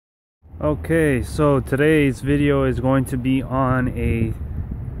Okay, so today's video is going to be on a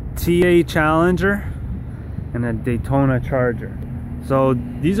TA Challenger and a Daytona Charger. So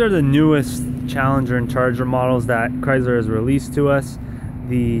these are the newest Challenger and Charger models that Chrysler has released to us.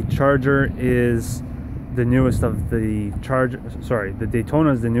 The Charger is the newest of the the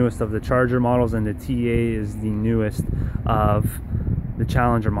Daytona is the newest of the Charger models, and the TA is the newest of the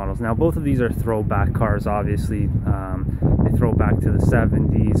Challenger models. Now both of these are throwback cars, obviously. They throw back to the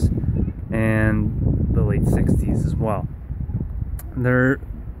 70s and the late 60s as well. They're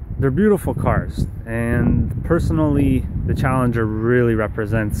beautiful cars, and personally the Challenger really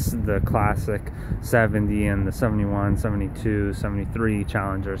represents the classic 70 and the 71, 72, 73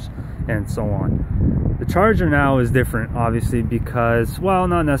 Challengers and so on. The Charger now is different, obviously, because, well,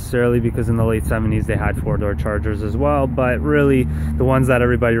 not necessarily, because in the late 70s they had four-door Chargers as well, but really the ones that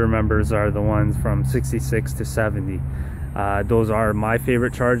everybody remembers are the ones from 66 to 70. Those are my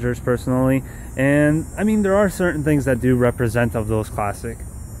favorite Chargers personally, and I mean, there are certain things that do represent of those classic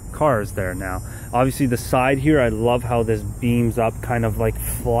cars there. Now obviously the side here, I love how this beams up kind of like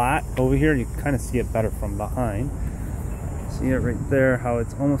flat over here. You can kind of see it better from behind. See it right there, how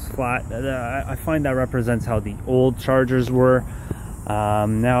it's almost flat. I find that represents how the old Chargers were.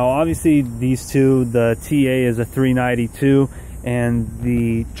 Now obviously these two, the TA is a 392 and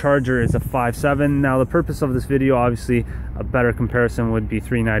the Charger is a 5.7. Now the purpose of this video, obviously a better comparison would be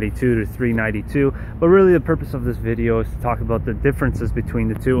 392 to 392, but really the purpose of this video is to talk about the differences between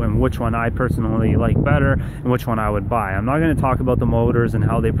the two and which one I personally like better and which one I would buy. I'm not going to talk about the motors and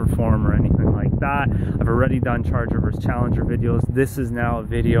how they perform or anything like that. I've already done Charger versus Challenger videos. This is now a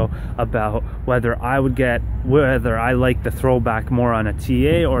video about whether I like the throwback more on a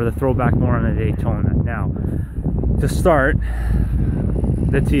TA or the throwback more on a Daytona. Now to start,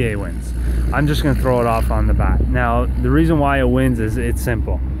 the TA wins. I'm just going to throw it off on the bat. Now the reason why it wins is it's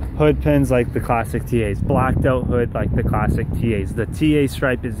simple. Hood pins like the classic TAs, blacked out hood like the classic TAs. The TA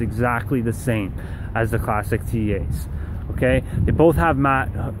stripe is exactly the same as the classic TAs. Okay, they both have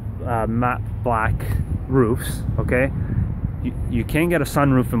matte black roofs. Okay, you can get a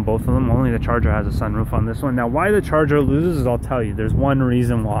sunroof in both of them. Only the Charger has a sunroof on this one. Now why the Charger loses, I'll tell you. There's one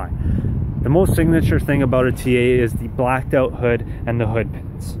reason why. The most signature thing about a TA is the blacked out hood and the hood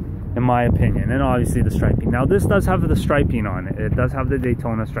pins, in my opinion, and obviously the striping. Now this does have the striping on it. It does have the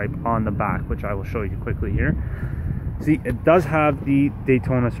Daytona stripe on the back, which I will show you quickly here. See, it does have the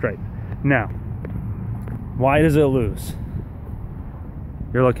Daytona stripe. Now, why does it lose?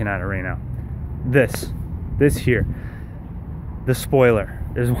 You're looking at it right now. This here, the spoiler,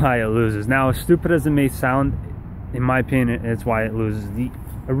 is why it loses. Now, as stupid as it may sound, in my opinion, it's why it loses. The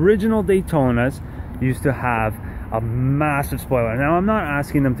original Daytonas used to have a massive spoiler. Now I'm not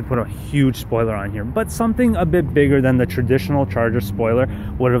asking them to put a huge spoiler on here, but something a bit bigger than the traditional Charger spoiler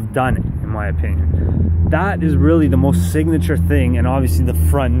would have done it, in my opinion. That is really the most signature thing, and obviously the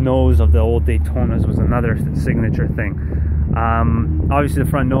front nose of the old Daytonas was another signature thing. Obviously the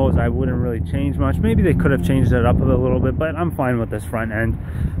front nose I wouldn't really change much. Maybe they could have changed it up a little bit, but I'm fine with this front end.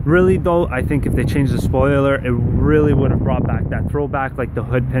 Really though, I think if they changed the spoiler, it really would have brought back that throwback like the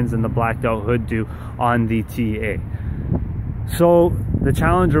hood pins and the blacked out hood do on the TA. So the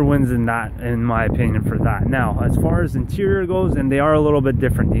Challenger wins in that, in my opinion, for that. Now as far as interior goes, and they are a little bit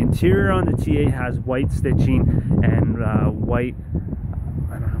different. The interior on the TA has white stitching and white,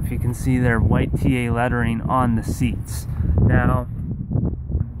 I don't know if you can see there, white TA lettering on the seats. Now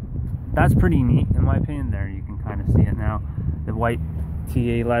that's pretty neat in my opinion. There you can kind of see it now, the white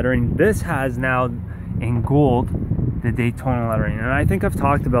TA lettering. This has now in gold the Daytona lettering, and I think I've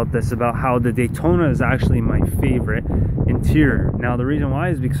talked about this, about how the Daytona is actually my favorite interior. Now the reason why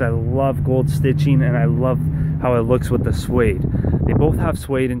is because I love gold stitching and I love how it looks with the suede. They both have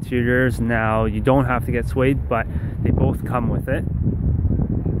suede interiors. Now you don't have to get suede, but they both come with it,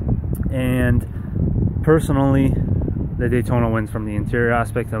 and personally the Daytona wins from the interior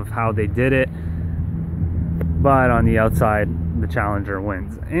aspect of how they did it, but on the outside the Challenger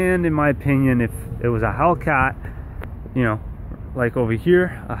wins. And in my opinion, if it was a Hellcat, you know, like over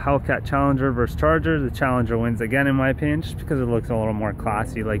here, a Hellcat Challenger versus Charger, the Challenger wins again, in my opinion, just because it looks a little more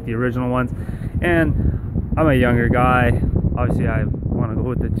classy like the original ones. And I'm a younger guy, obviously I want to go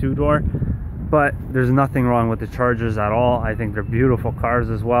with the two-door, but there's nothing wrong with the Chargers at all. I think they're beautiful cars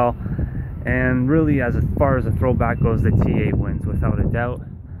as well. And really, as far as the throwback goes, the TA wins without a doubt.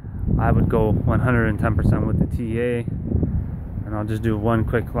 I would go 110% with the TA. And I'll just do one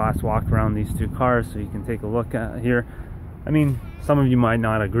quick last walk around these two cars so you can take a look at here. I mean, some of you might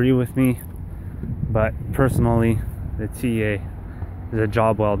not agree with me, but personally, the TA is a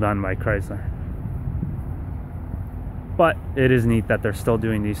job well done by Chrysler. But it is neat that they're still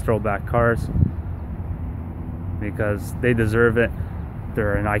doing these throwback cars, because they deserve it.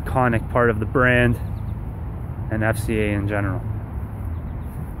 They're an iconic part of the brand and FCA in general.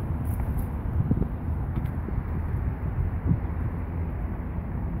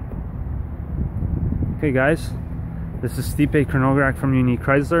 Okay guys, this is Stipe Crnogorac from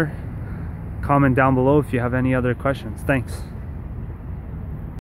Chrysler. Comment down below if you have any other questions. Thanks.